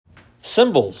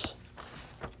Symbols.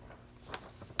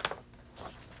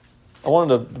 I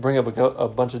wanted to bring up a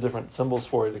bunch of different symbols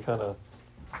for you to kind of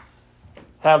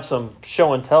have some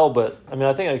show and tell, but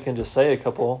I think I can just say a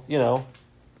couple.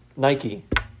 Nike.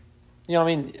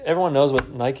 Everyone knows what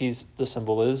Nike's the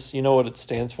symbol is. You know what it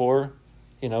stands for.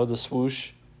 The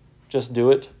swoosh. Just do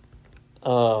it.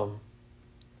 A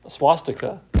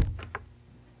swastika. And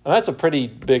that's a pretty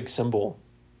big symbol.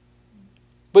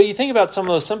 But you think about some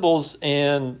of those symbols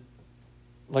and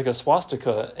like a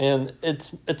swastika, and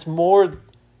it's more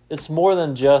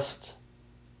than just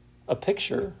a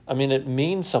picture. It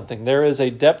means something. There is a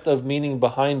depth of meaning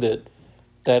behind it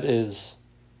that is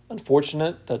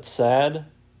unfortunate, that's sad,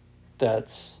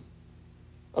 that's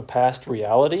a past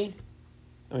reality.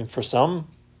 For some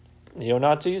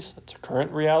neo-Nazis, it's a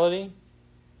current reality.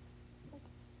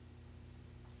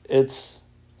 It's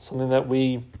something that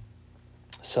we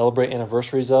celebrate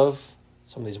anniversaries of,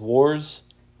 some of these wars.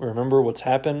 We remember what's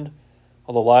happened,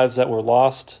 all the lives that were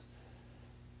lost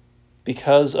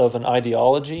because of an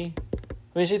ideology.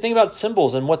 So you think about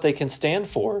symbols and what they can stand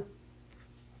for.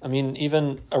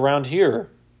 Even around here,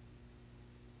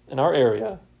 in our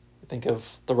area, think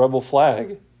of the rebel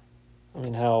flag.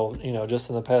 How, just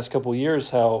in the past couple of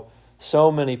years, how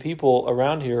so many people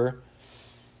around here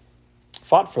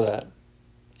fought for that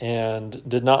and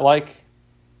did not like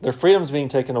their freedoms being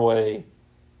taken away.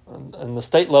 And the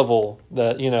state level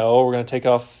that, we're going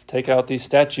to take out these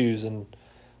statues and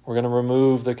we're going to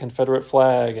remove the Confederate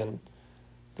flag, and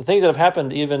the things that have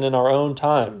happened even in our own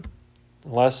time,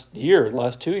 last 2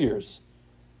 years,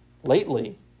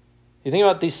 lately. You think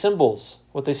about these symbols,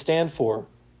 what they stand for.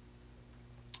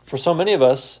 For so many of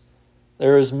us,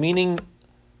 there is meaning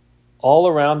all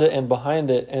around it and behind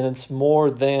it, and it's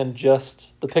more than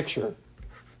just the picture.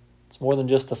 It's more than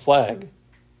just the flag.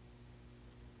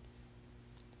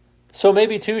 So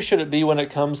maybe too should it be when it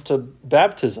comes to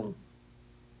baptism.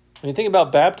 When you think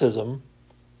about baptism,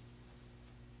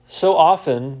 so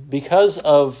often, because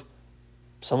of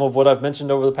some of what I've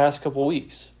mentioned over the past couple of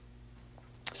weeks,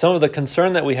 some of the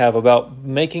concern that we have about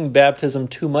making baptism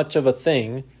too much of a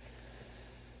thing,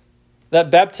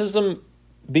 that baptism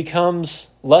becomes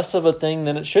less of a thing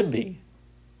than it should be.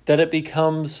 That it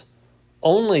becomes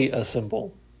only a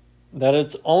symbol. That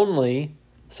it's only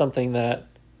something that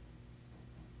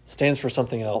stands for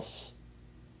something else.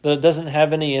 That it doesn't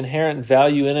have any inherent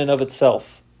value in and of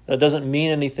itself. That it doesn't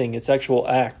mean anything, its actual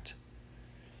act.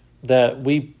 That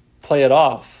we play it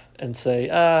off and say,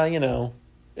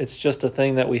 it's just a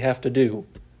thing that we have to do.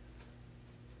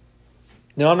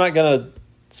 Now, I'm not going to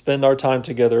spend our time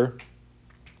together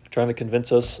trying to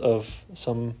convince us of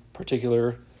some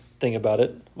particular thing about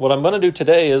it. What I'm going to do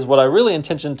today is what I really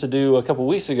intentioned to do a couple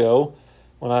weeks ago,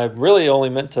 when I really only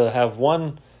meant to have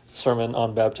one sermon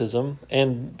on baptism,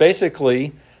 and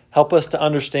basically help us to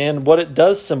understand what it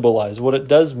does symbolize, what it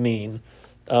does mean.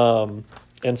 And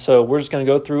so we're just going to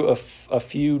go through a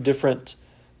few different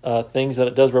things that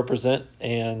it does represent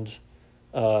and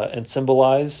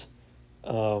symbolize,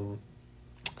 so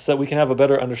that we can have a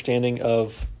better understanding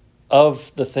of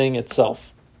the thing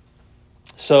itself.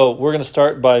 So we're going to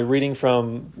start by reading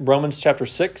from Romans chapter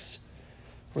 6.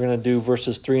 We're going to do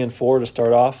verses 3 and 4 to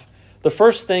start off. The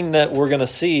first thing that we're going to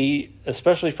see,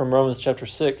 especially from Romans chapter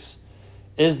 6,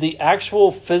 is the actual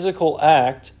physical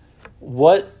act,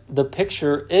 what the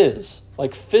picture is.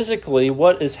 Like physically,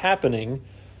 what is happening.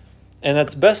 And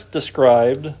that's best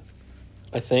described,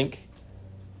 I think,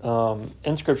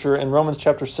 in Scripture in Romans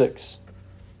chapter 6,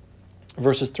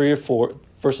 verses 3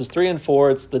 and 4.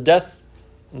 It's the death,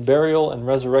 burial, and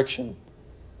resurrection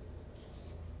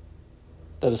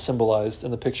that is symbolized in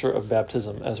the picture of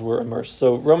baptism as we're immersed.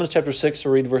 So Romans chapter 6,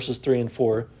 we'll read verses 3 and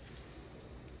 4.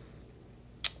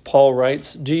 Paul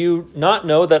writes, "Do you not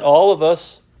know that all of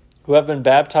us who have been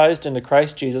baptized into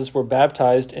Christ Jesus were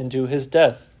baptized into his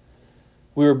death?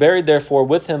 We were buried, therefore,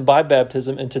 with him by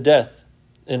baptism into death,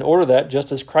 in order that,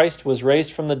 just as Christ was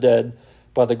raised from the dead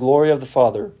by the glory of the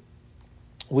Father,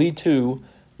 we too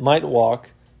might walk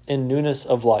in newness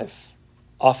of life."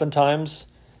 Oftentimes,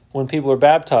 when people are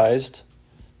baptized,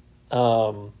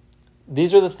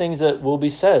 these are the things that will be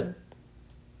said.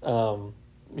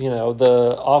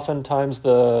 Oftentimes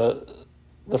the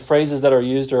phrases that are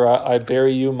used are, "I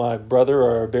bury you, my brother,"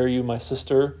 or "I bury you, my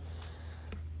sister,"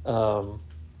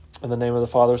 in the name of the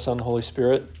Father, Son, and Holy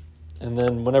Spirit. And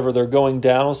then whenever they're going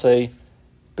down, we'll say,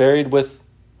 "Buried with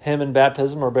him in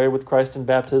baptism," or "Buried with Christ in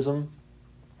baptism."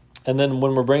 And then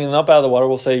when we're bringing them up out of the water,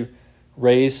 we'll say,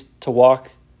 "Raised to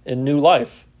walk in new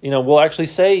life." We'll actually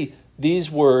say these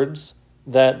words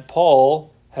that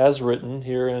Paul has written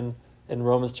here in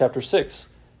Romans chapter 6.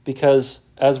 Because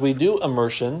as we do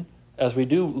immersion, as we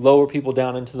do lower people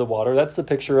down into the water, that's the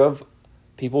picture of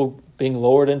people being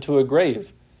lowered into a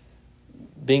grave,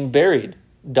 being buried,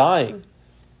 dying.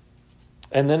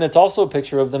 And then it's also a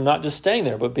picture of them not just staying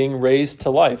there, but being raised to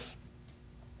life.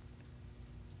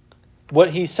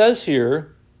 What he says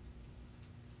here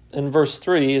in verse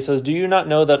 3, it says, "Do you not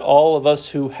know that all of us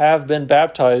who have been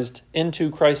baptized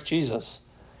into Christ Jesus?"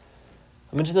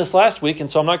 I mentioned this last week, and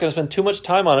so I'm not going to spend too much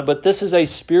time on it, but this is a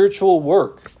spiritual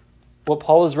work, what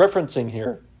Paul is referencing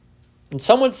here. And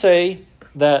some would say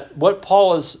that what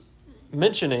Paul is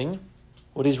mentioning,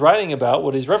 what he's writing about,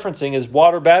 what he's referencing is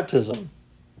water baptism.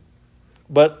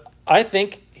 But I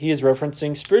think he is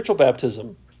referencing spiritual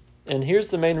baptism. And here's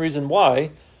the main reason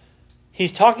why.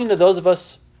 He's talking to those of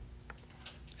us,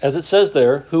 as it says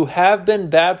there, who have been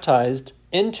baptized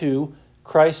into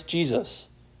Christ Jesus.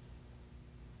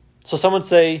 So someone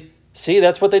say, see,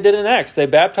 that's what they did in Acts. They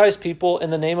baptized people in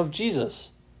the name of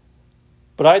Jesus.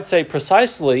 But I'd say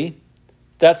precisely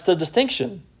that's the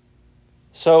distinction.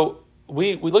 So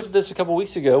we looked at this a couple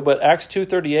weeks ago, but Acts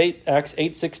 2:38, Acts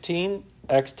 8:16,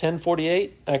 Acts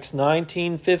 10:48, Acts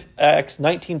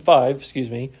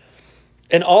 19:5,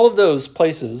 in all of those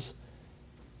places,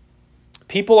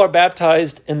 people are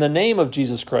baptized in the name of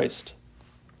Jesus Christ.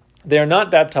 They are not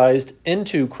baptized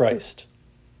into Christ.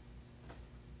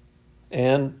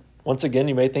 And once again,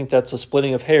 you may think that's a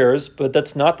splitting of hairs, but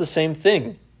that's not the same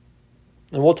thing.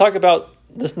 And we'll talk about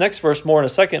this next verse more in a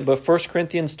second, but 1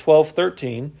 Corinthians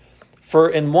 12:13, "For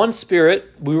in one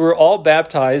Spirit we were all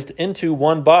baptized into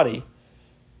one body."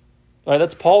 All right,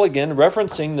 that's Paul again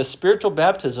referencing the spiritual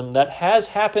baptism that has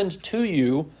happened to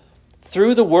you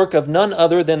through the work of none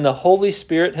other than the Holy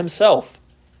Spirit himself.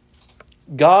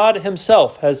 God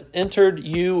himself has entered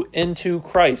you into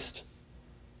Christ.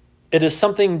 It is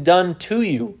something done to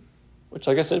you, which,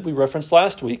 like I said, we referenced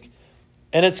last week.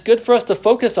 And it's good for us to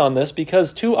focus on this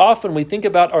because too often we think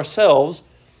about ourselves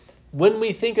when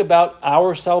we think about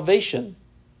our salvation.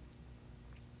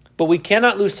 But we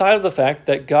cannot lose sight of the fact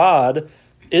that God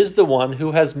is the one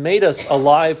who has made us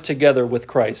alive together with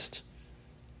Christ.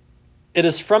 It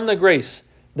is from the grace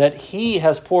that he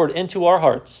has poured into our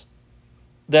hearts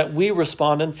that we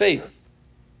respond in faith.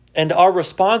 And our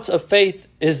response of faith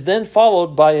is then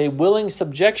followed by a willing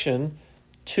subjection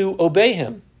to obey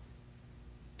him,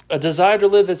 a desire to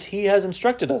live as he has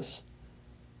instructed us.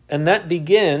 And that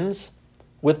begins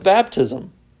with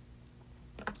baptism.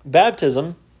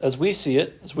 Baptism, as we see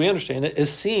it, as we understand it, is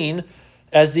seen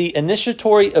as the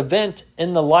initiatory event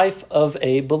in the life of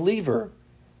a believer.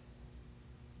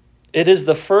 It is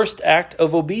the first act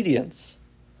of obedience.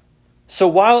 So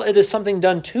while it is something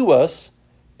done to us,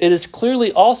 it is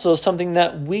clearly also something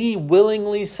that we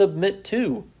willingly submit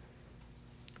to.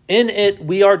 In it,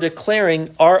 we are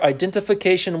declaring our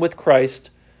identification with Christ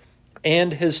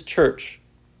and his church.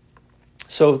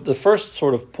 So the first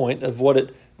sort of point of what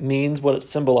it means, what it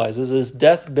symbolizes, is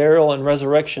death, burial, and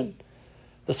resurrection.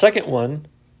 The second one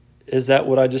is that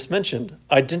what I just mentioned,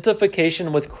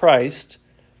 identification with Christ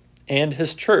and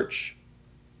his church.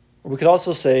 We could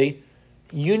also say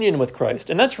union with Christ.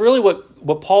 And that's really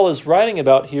what Paul is writing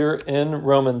about here in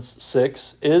Romans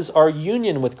 6, is our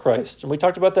union with Christ. And we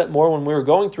talked about that more when we were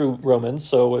going through Romans.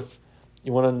 So if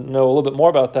you want to know a little bit more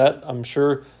about that, I'm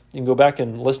sure you can go back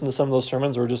and listen to some of those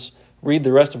sermons or just read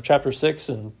the rest of chapter 6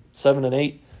 and 7 and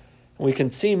 8. And we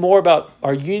can see more about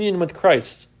our union with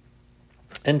Christ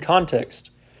in context.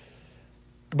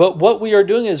 But what we are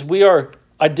doing is we are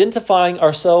identifying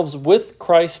ourselves with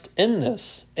Christ in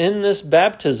this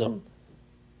baptism.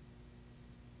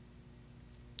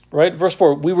 Right? Verse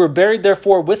 4, "We were buried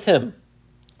therefore with him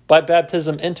by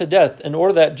baptism into death, in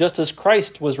order that just as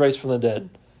Christ was raised from the dead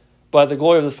by the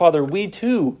glory of the Father, we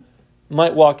too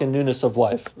might walk in newness of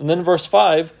life." And then verse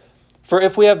 5, "For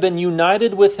if we have been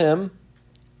united with him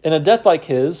in a death like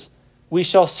his, we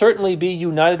shall certainly be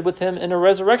united with him in a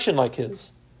resurrection like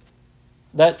his."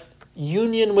 That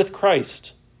union with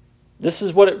Christ, this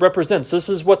is what it represents. This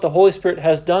is what the Holy Spirit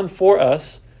has done for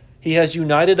us. He has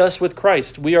united us with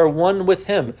Christ. We are one with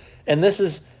him. And this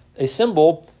is a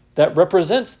symbol that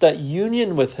represents that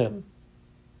union with him.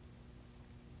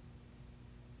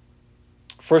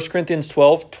 1 Corinthians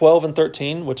 12 and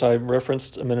 13, which I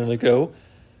referenced a minute ago,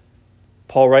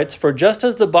 Paul writes, "For just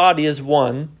as the body is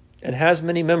one and has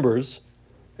many members,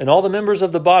 and all the members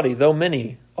of the body, though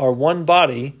many, are one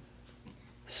body,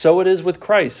 so it is with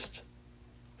Christ.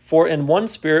 For in one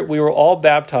Spirit we were all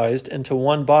baptized into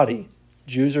one body,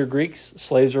 Jews or Greeks,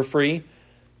 slaves or free,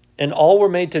 and all were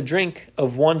made to drink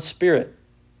of one Spirit."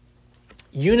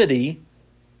 Unity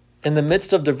in the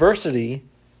midst of diversity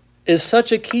is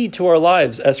such a key to our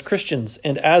lives as Christians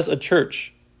and as a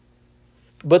church.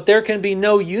 But there can be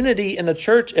no unity in the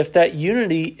church if that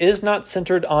unity is not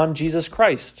centered on Jesus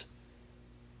Christ.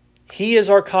 He is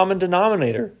our common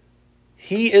denominator.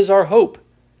 He is our hope.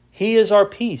 He is our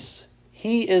peace.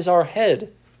 He is our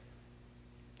head.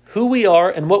 Who we are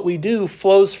and what we do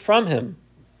flows from him.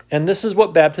 And this is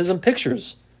what baptism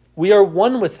pictures. We are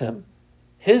one with him.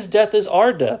 His death is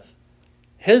our death.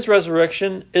 His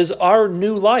resurrection is our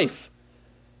new life.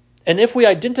 And if we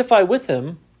identify with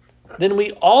him, then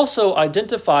we also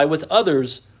identify with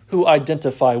others who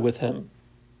identify with him.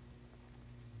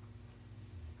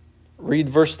 Read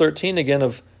verse 13 again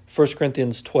of 1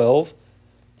 Corinthians 12.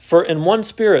 For in one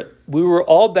Spirit we were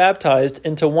all baptized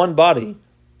into one body,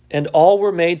 and all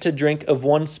were made to drink of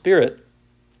one Spirit.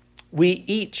 We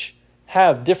each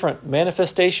have different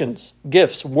manifestations,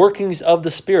 gifts, workings of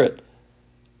the Spirit.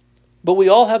 But we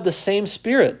all have the same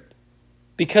Spirit,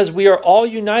 because we are all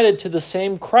united to the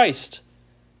same Christ,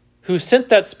 who sent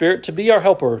that Spirit to be our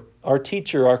helper, our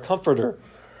teacher, our comforter,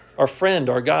 our friend,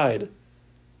 our guide.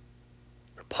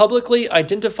 Publicly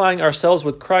identifying ourselves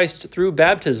with Christ through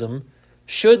baptism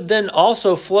should then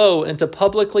also flow into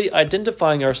publicly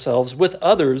identifying ourselves with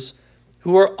others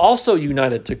who are also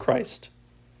united to Christ.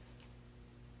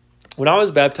 When I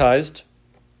was baptized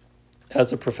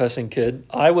as a professing kid,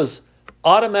 I was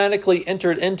automatically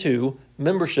entered into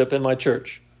membership in my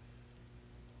church.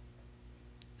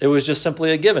 It was just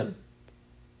simply a given.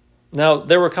 Now,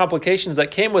 there were complications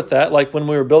that came with that, like when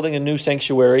we were building a new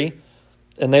sanctuary,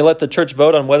 and they let the church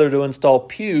vote on whether to install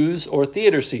pews or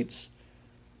theater seats.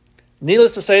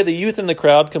 Needless to say, the youth in the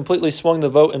crowd completely swung the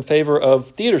vote in favor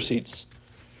of theater seats.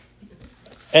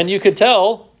 And you could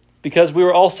tell because we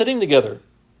were all sitting together.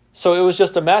 So it was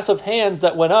just a mass of hands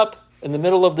that went up in the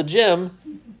middle of the gym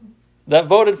that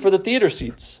voted for the theater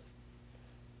seats.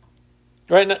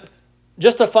 Right now,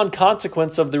 just a fun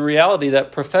consequence of the reality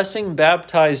that professing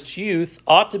baptized youth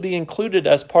ought to be included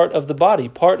as part of the body,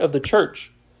 part of the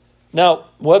church. Now,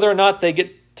 whether or not they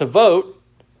get to vote,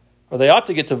 or they ought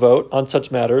to get to vote on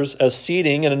such matters as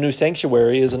seating in a new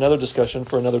sanctuary is another discussion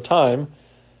for another time.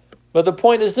 But the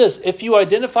point is this: if you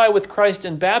identify with Christ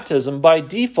in baptism, by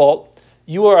default,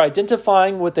 you are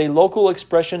identifying with a local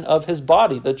expression of his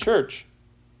body, the church.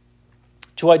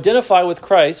 To identify with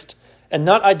Christ and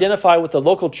not identify with the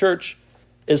local church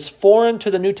is foreign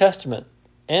to the New Testament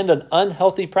and an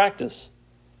unhealthy practice.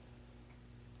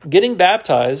 Getting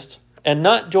baptized and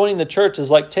not joining the church is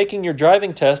like taking your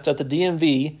driving test at the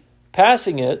DMV,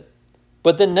 passing it,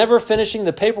 but then never finishing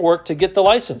the paperwork to get the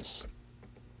license.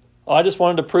 I just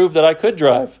wanted to prove that I could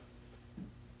drive,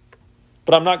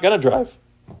 but I'm not going to drive.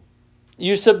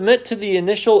 You submit to the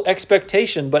initial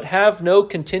expectation, but have no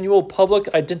continual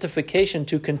public identification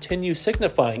to continue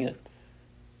signifying it.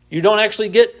 You don't actually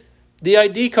get the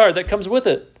ID card that comes with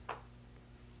it.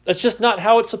 That's just not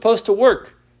how it's supposed to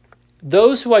work.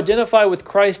 Those who identify with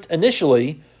Christ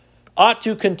initially ought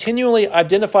to continually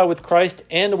identify with Christ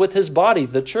and with his body,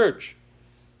 the church.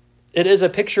 It is a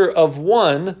picture of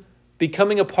one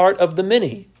becoming a part of the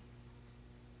many.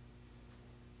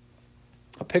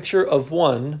 A picture of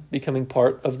one becoming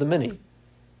part of the many.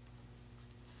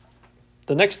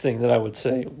 The next thing that I would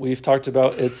say, we've talked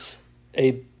about, it's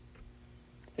a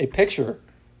picture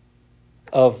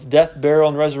of death, burial,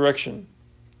 and resurrection.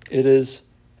 It is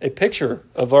a picture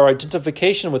of our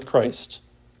identification with Christ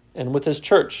and with his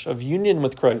church, of union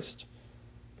with Christ.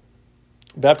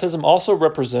 Baptism also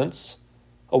represents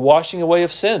a washing away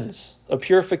of sins, a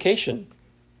purification.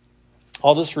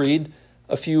 I'll just read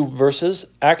a few verses.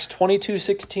 Acts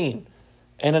 22:16.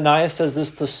 Ananias says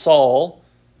this to Saul,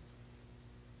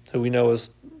 who we know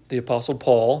as the Apostle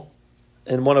Paul,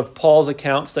 in one of Paul's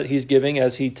accounts that he's giving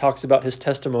as he talks about his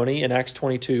testimony in Acts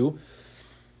 22.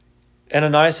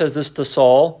 Ananias says this to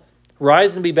Saul,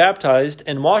 "Rise and be baptized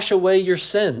and wash away your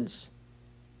sins,"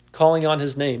 calling on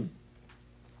his name.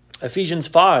 Ephesians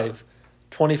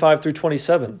 5:25 through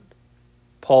 27.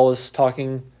 Paul is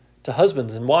talking to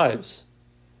husbands and wives.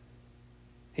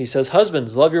 He says,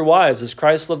 "Husbands, love your wives as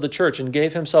Christ loved the church and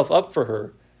gave himself up for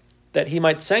her, that he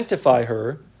might sanctify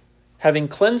her, having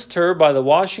cleansed her by the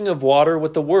washing of water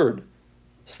with the word,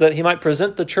 so that he might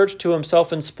present the church to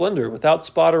himself in splendor, without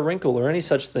spot or wrinkle or any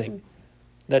such thing,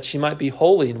 that she might be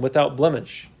holy and without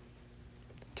blemish."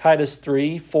 Titus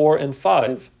 3:4 and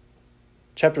 5.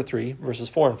 Chapter 3, verses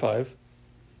 4 and 5.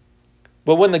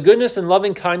 "But when the goodness and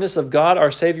loving kindness of God our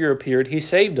Savior appeared, he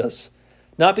saved us,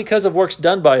 not because of works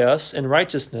done by us in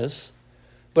righteousness,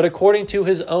 but according to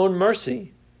his own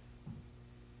mercy,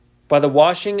 by the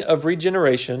washing of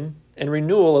regeneration and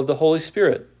renewal of the Holy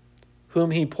Spirit,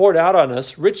 whom he poured out on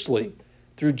us richly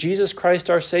through Jesus Christ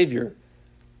our Savior,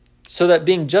 so that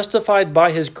being justified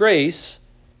by his grace,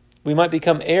 we might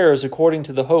become heirs according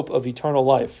to the hope of eternal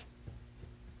life.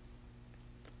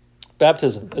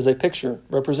 Baptism, as a picture,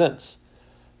 represents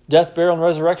death, burial, and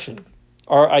resurrection,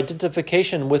 our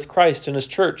identification with Christ and his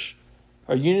church,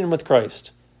 our union with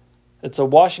Christ. It's a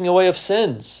washing away of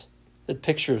sins. It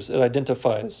pictures, it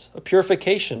identifies, a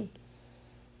purification.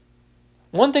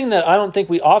 One thing that I don't think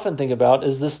we often think about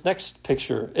is this next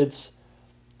picture. It's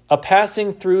a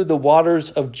passing through the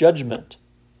waters of judgment.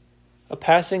 A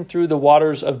passing through the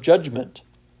waters of judgment.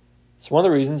 It's one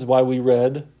of the reasons why we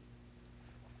read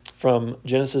from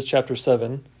Genesis chapter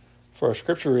 7 for our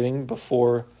scripture reading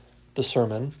before the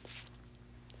sermon.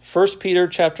 1 Peter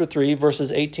chapter 3,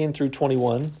 verses 18 through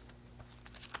 21.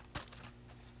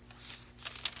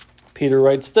 Peter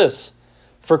writes this,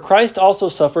 "For Christ also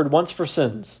suffered once for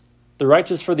sins, the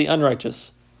righteous for the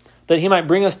unrighteous, that he might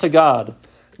bring us to God,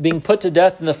 being put to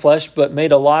death in the flesh, but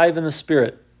made alive in the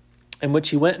spirit, in which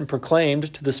he went and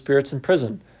proclaimed to the spirits in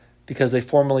prison, because they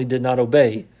formerly did not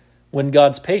obey, when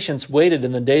God's patience waited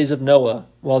in the days of Noah,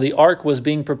 while the ark was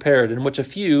being prepared, in which a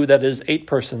few, that is, 8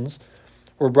 persons,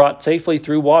 were brought safely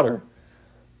through water.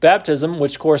 Baptism,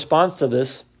 which corresponds to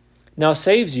this, now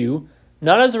saves you,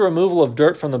 not as a removal of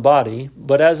dirt from the body,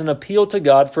 but as an appeal to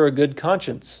God for a good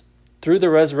conscience, through the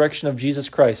resurrection of Jesus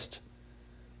Christ,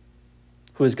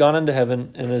 who has gone into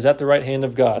heaven and is at the right hand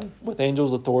of God, with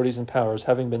angels, authorities, and powers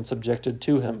having been subjected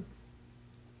to him."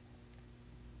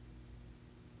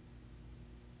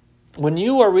 When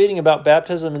you are reading about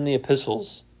baptism in the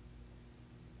epistles,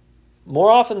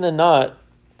 more often than not,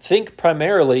 think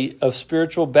primarily of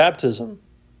spiritual baptism.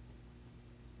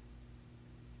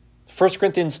 1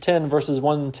 Corinthians 10, verses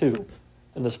 1 and 2,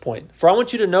 in this point. "For I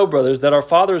want you to know, brothers, that our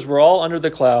fathers were all under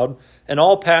the cloud, and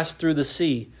all passed through the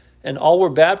sea, and all were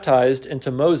baptized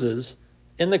into Moses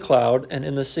in the cloud and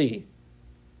in the sea."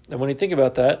 And when you think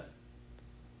about that,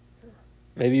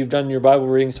 maybe you've done your Bible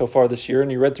reading so far this year,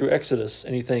 and you read through Exodus,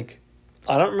 and you think,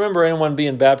 I don't remember anyone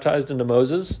being baptized into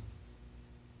Moses.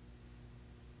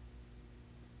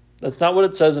 That's not what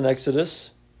it says in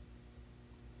Exodus.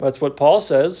 That's what Paul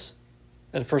says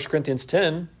in 1 Corinthians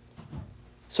 10.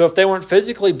 So if they weren't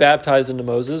physically baptized into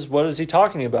Moses, what is he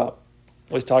talking about?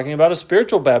 Well, he's talking about a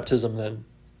spiritual baptism then.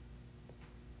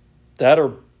 That,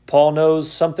 or Paul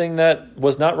knows something that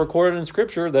was not recorded in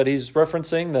Scripture that he's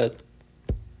referencing that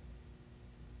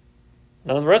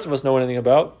none of the rest of us know anything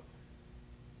about.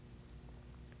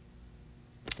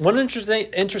 One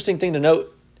interesting thing to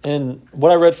note in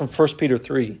what I read from 1 Peter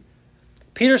 3,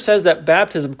 Peter says that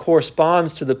baptism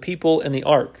corresponds to the people in the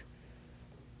ark.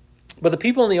 But the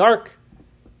people in the ark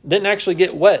didn't actually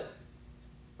get wet.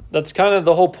 That's kind of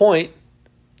the whole point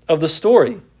of the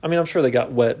story. I mean, I'm sure they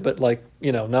got wet, but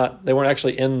they weren't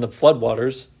actually in the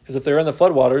floodwaters, because if they were in the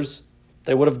floodwaters,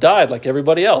 they would have died like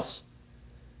everybody else.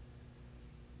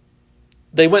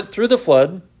 They went through the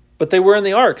flood, but they were in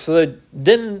the ark, so they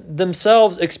didn't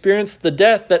themselves experience the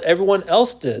death that everyone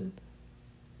else did.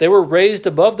 They were raised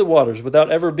above the waters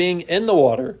without ever being in the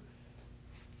water.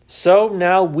 So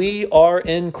now we are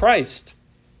in Christ.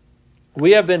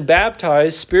 We have been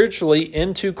baptized spiritually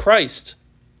into Christ.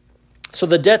 So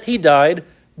the death he died,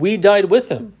 we died with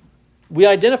him. We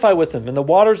identify with him in the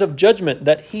waters of judgment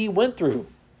that he went through.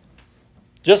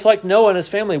 Just like Noah and his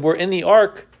family were in the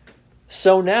ark,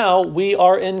 so now we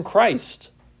are in Christ.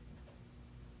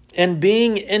 And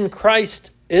being in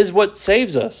Christ is what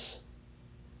saves us.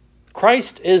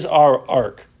 Christ is our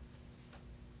ark.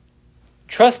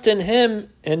 Trust in him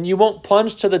and you won't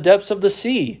plunge to the depths of the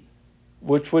sea,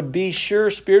 which would be sure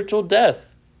spiritual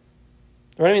death.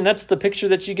 Right? I mean, that's the picture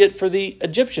that you get for the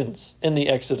Egyptians in the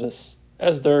Exodus,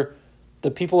 as the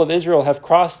people of Israel have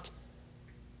crossed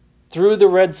through the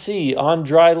Red Sea on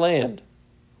dry land.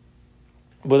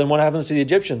 But then what happens to the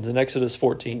Egyptians in Exodus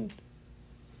 14?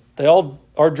 They all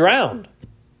are drowned.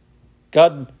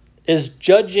 God is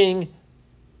judging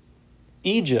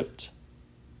Egypt.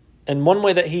 And one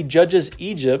way that he judges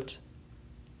Egypt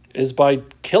is by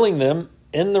killing them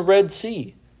in the Red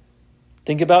Sea.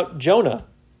 Think about Jonah.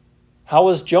 How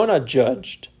was Jonah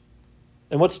judged?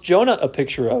 And what's Jonah a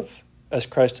picture of, as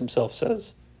Christ himself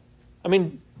says? I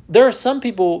mean, there are some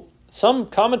people, some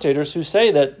commentators who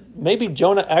say that maybe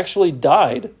Jonah actually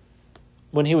died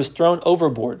when he was thrown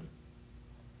overboard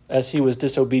as he was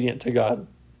disobedient to God.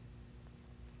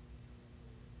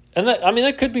 And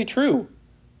that could be true.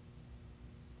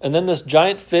 And then this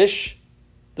giant fish,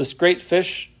 this great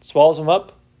fish, swallows him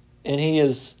up, and he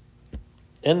is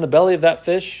in the belly of that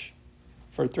fish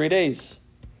for 3 days.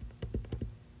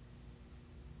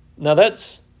 Now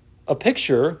that's a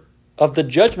picture of the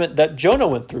judgment that Jonah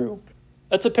went through.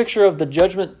 That's a picture of the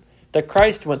judgment that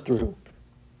Christ went through.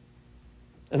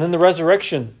 And then the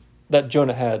resurrection, that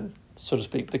Jonah had, so to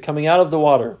speak, the coming out of the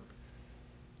water,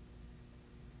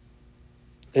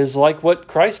 is like what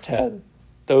Christ had,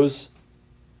 those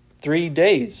 3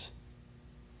 days.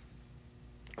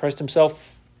 Christ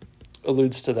himself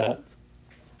alludes to that.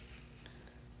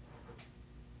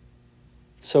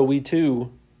 So we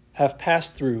too have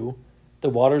passed through the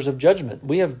waters of judgment.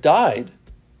 We have died.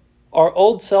 Our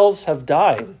old selves have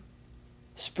died.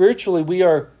 Spiritually, we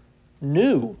are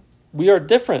new. We are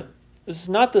different. This is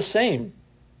not the same.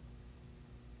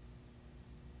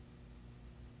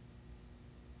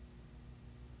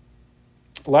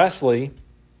 Lastly,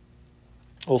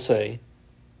 we'll say,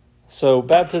 so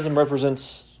baptism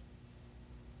represents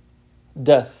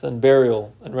death and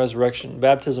burial and resurrection.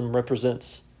 Baptism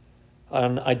represents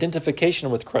an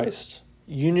identification with Christ,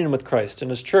 union with Christ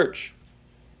and his church.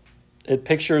 It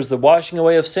pictures the washing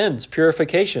away of sins,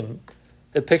 purification.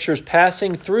 It pictures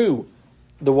passing through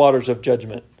the waters of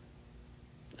judgment.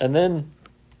 And then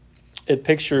it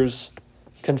pictures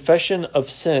confession of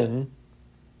sin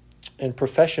and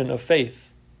profession of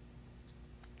faith.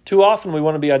 Too often we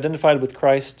want to be identified with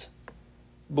Christ,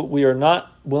 but we are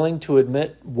not willing to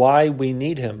admit why we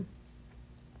need him.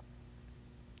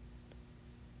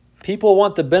 People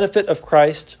want the benefit of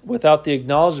Christ without the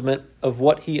acknowledgement of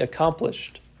what he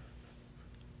accomplished.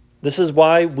 This is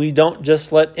why we don't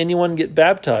just let anyone get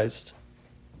baptized.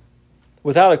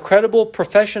 Without a credible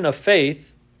profession of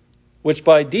faith, which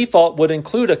by default would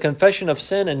include a confession of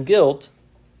sin and guilt,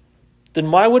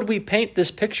 then why would we paint this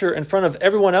picture in front of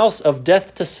everyone else of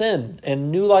death to sin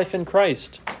and new life in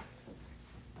Christ?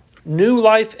 New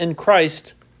life in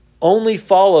Christ only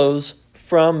follows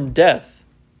from death.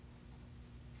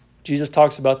 Jesus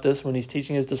talks about this when he's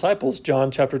teaching his disciples. John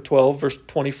chapter 12, verse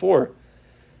 24. It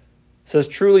says,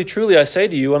 "Truly, truly, I say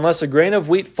to you, unless a grain of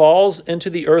wheat falls into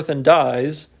the earth and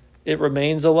dies, it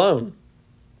remains alone.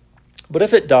 But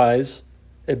if it dies,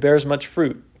 it bears much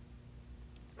fruit.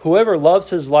 Whoever loves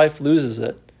his life loses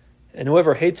it, and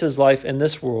whoever hates his life in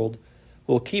this world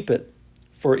will keep it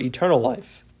for eternal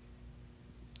life."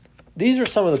 These are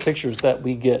some of the pictures that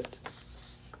we get.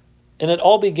 And it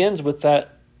all begins with that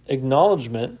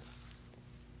acknowledgement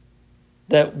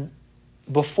that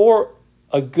before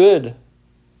a good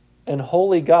and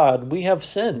holy God, we have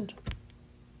sinned.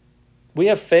 We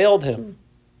have failed him.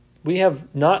 We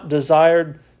have not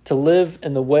desired to live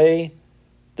in the way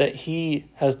that he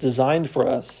has designed for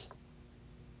us.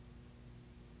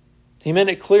 He made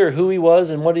it clear who he was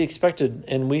and what he expected,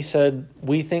 and we said,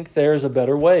 we think there's a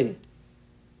better way.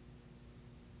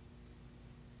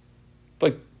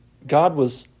 But God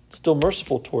was still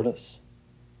merciful toward us.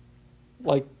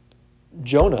 Like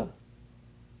Jonah,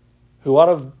 who ought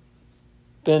to have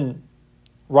been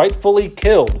rightfully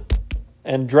killed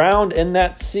and drowned in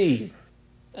that sea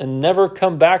and never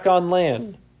come back on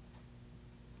land.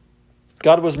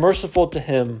 God was merciful to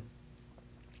him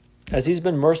as he's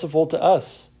been merciful to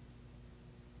us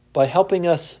by helping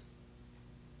us,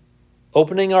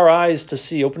 opening our eyes to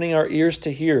see, opening our ears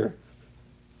to hear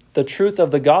the truth of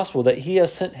the gospel that he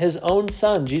has sent his own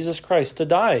son, Jesus Christ, to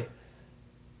die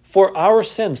for our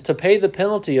sins, to pay the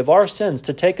penalty of our sins,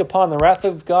 to take upon the wrath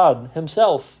of God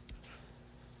himself,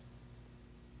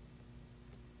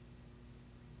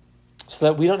 so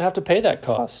that we don't have to pay that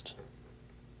cost.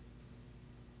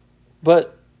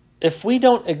 But if we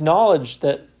don't acknowledge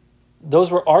that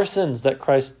those were our sins that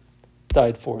Christ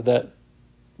died for, that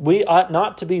we ought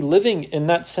not to be living in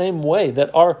that same way,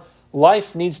 that our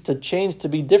life needs to change to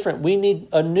be different. We need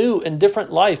a new and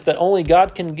different life that only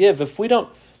God can give. If we don't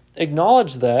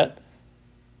acknowledge that,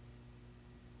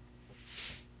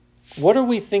 what are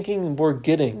we thinking we're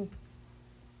getting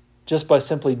just by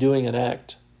simply doing an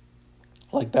act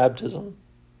like baptism?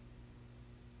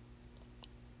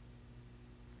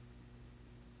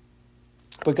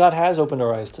 But God has opened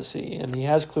our eyes to see, and he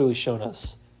has clearly shown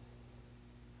us.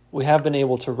 We have been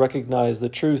able to recognize the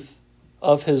truth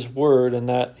of his word and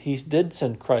that he did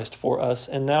send Christ for us,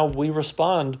 and now we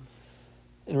respond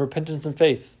in repentance and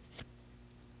faith.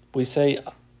 We say,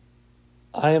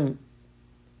 I am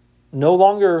no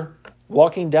longer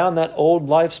walking down that old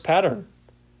life's pattern.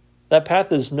 That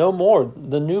path is no more.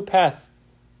 The new path,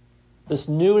 this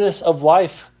newness of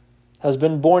life has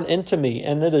been born into me,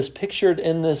 and it is pictured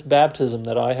in this baptism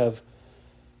that I have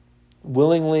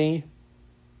willingly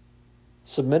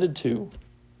submitted to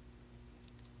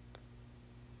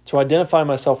identify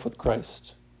myself with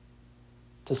Christ,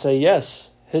 to say,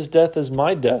 yes, his death is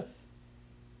my death.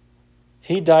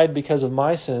 He died because of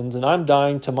my sins, and I'm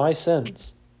dying to my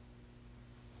sins.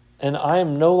 And I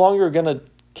am no longer going to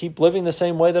keep living the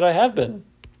same way that I have been.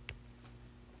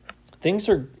 Things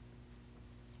are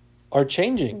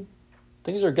changing.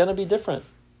 Things are going to be different.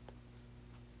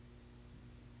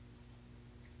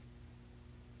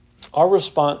 Our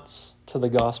response to the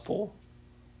gospel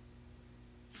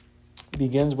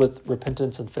begins with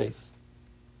repentance and faith.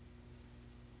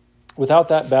 Without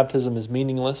that, baptism is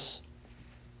meaningless.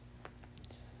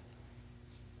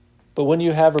 But when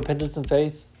you have repentance and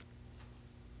faith,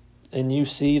 and you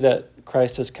see that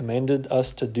Christ has commanded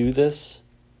us to do this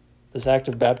act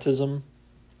of baptism,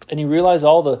 and you realize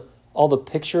all the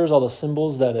pictures, all the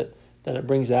symbols that it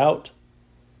brings out,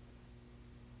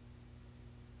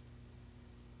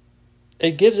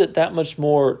 it gives it that much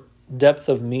more depth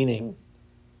of meaning.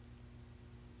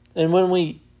 And when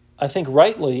we, I think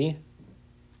rightly,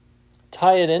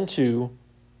 tie it into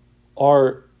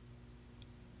our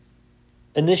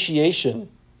initiation,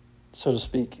 so to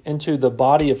speak, into the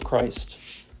body of Christ,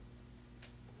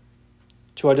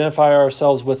 to identify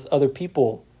ourselves with other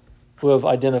people who have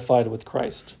identified with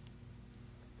Christ,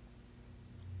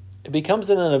 it becomes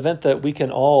an event that we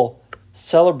can all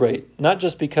celebrate, not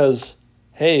just because,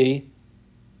 hey,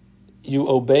 you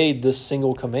obeyed this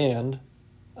single command.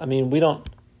 I mean, we don't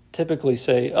typically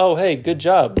say, oh, hey, good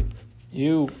job.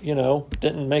 You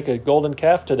didn't make a golden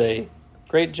calf today.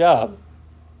 Great job.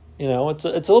 It's a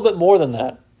little bit more than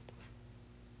that.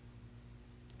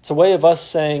 It's a way of us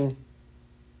saying,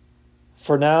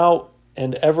 for now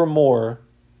and evermore,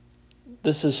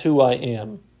 this is who I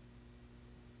am.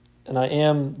 And I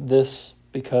am this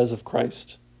because of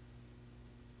Christ.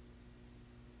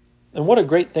 And what a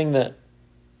great thing that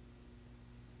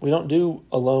we don't do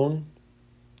alone,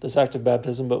 this act of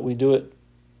baptism, but we do it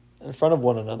in front of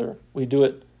one another. We do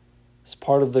it as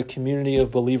part of the community of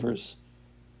believers.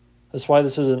 That's why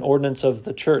this is an ordinance of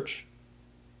the church.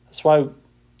 That's why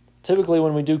typically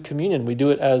when we do communion, we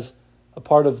do it as a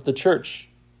part of the church.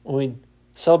 When we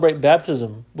celebrate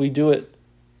baptism, we do it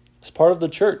as part of the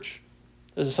church.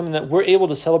 This is something that we're able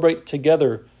to celebrate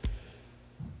together,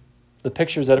 the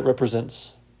pictures that it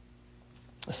represents,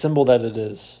 a symbol that it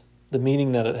is, the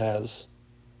meaning that it has.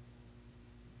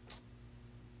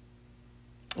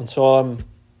 And so I'm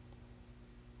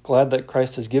glad that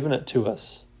Christ has given it to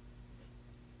us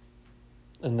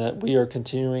and that we are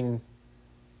continuing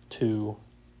to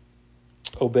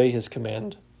obey his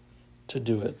command to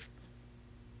do it.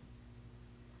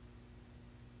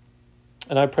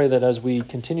 And I pray that as we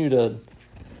continue to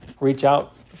reach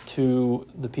out to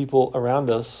the people around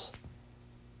us,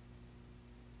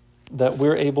 that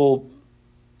we're able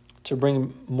to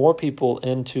bring more people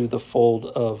into the fold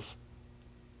of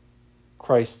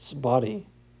Christ's body.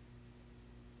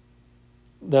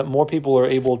 That more people are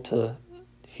able to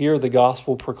hear the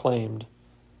gospel proclaimed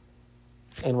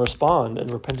and respond in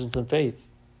repentance and faith.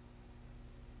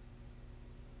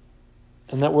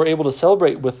 And that we're able to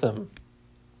celebrate with them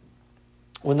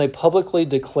when they publicly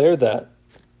declare that.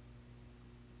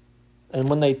 And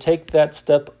when they take that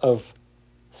step of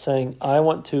saying, I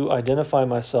want to identify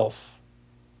myself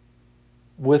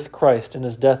with Christ in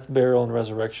his death, burial, and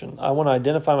resurrection. I want to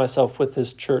identify myself with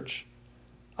his church.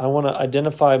 I want to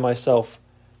identify myself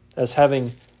as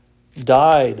having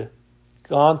died,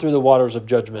 gone through the waters of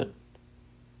judgment.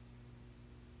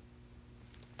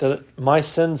 That my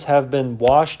sins have been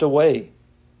washed away.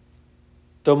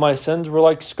 Though my sins were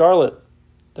like scarlet,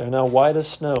 they're now white as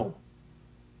snow.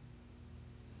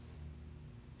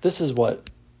 This is what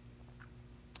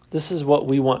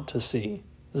we want to see.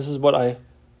 This is what I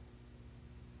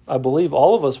believe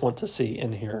all of us want to see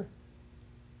in here.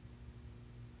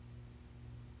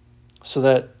 So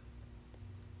that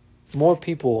more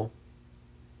people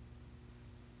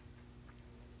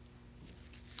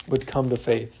would come to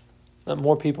faith. That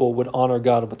more people would honor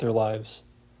God with their lives.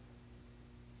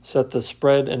 So that the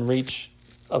spread and reach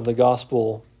of the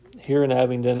gospel here in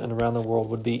Abingdon and around the world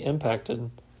would be impacted,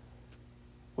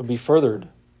 would be furthered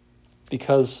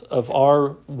because of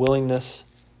our willingness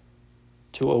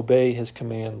to obey his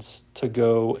commands, to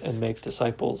go and make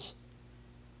disciples,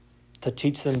 to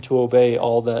teach them to obey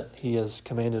all that he has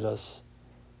commanded us,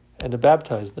 and to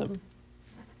baptize them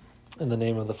in the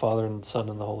name of the Father and the Son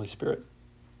and the Holy Spirit.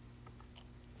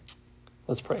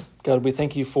 Let's pray. God, we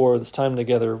thank you for this time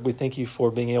together. We thank you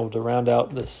for being able to round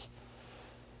out this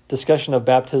discussion of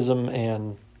baptism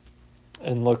and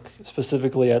look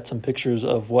specifically at some pictures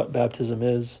of what baptism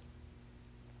is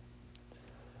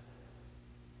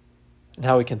and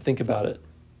how we can think about it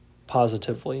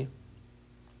positively.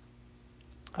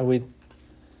 And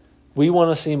we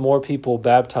want to see more people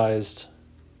baptized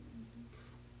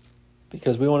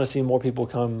because we want to see more people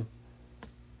come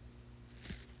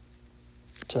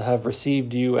to have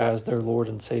received you as their Lord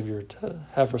and Savior, to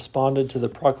have responded to the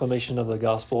proclamation of the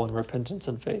gospel in repentance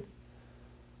and faith.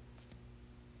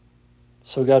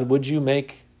 So God, would you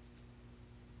make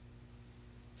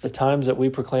the times that we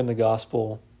proclaim the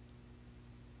gospel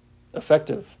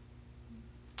effective?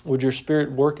 Would your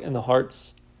Spirit work in the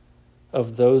hearts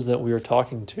of those that we are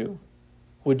talking to?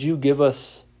 Would you give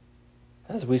us,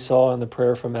 as we saw in the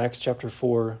prayer from Acts chapter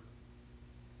 4,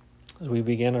 as we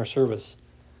began our service,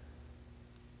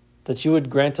 that you would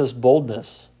grant us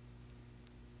boldness,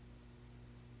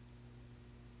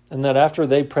 and that after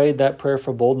they prayed that prayer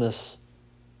for boldness,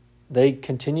 they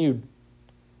continued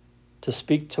to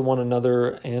speak to one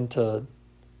another and to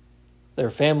their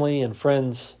family and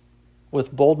friends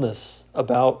with boldness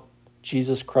about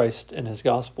Jesus Christ and his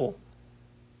gospel.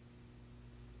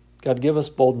 God, give us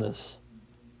boldness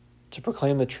to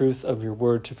proclaim the truth of your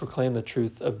word, to proclaim the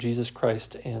truth of Jesus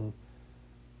Christ and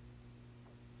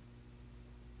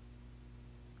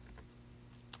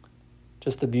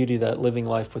just the beauty that living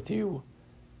life with you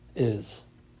is,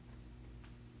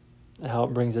 and how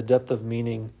it brings a depth of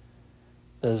meaning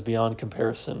that is beyond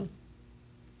comparison,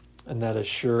 and that is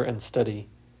sure and steady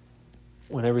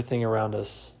when everything around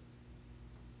us,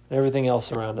 everything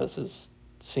else around us is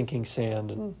sinking sand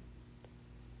and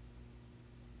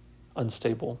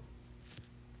unstable.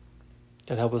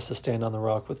 God, help us to stand on the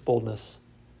rock with boldness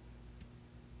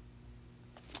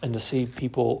and to see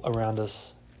people around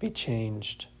us be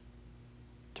changed,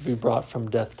 to be brought from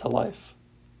death to life.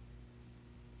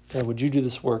 God, would you do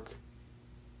this work?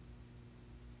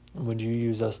 And would you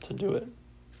use us to do it?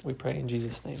 We pray in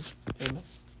Jesus' name. Amen.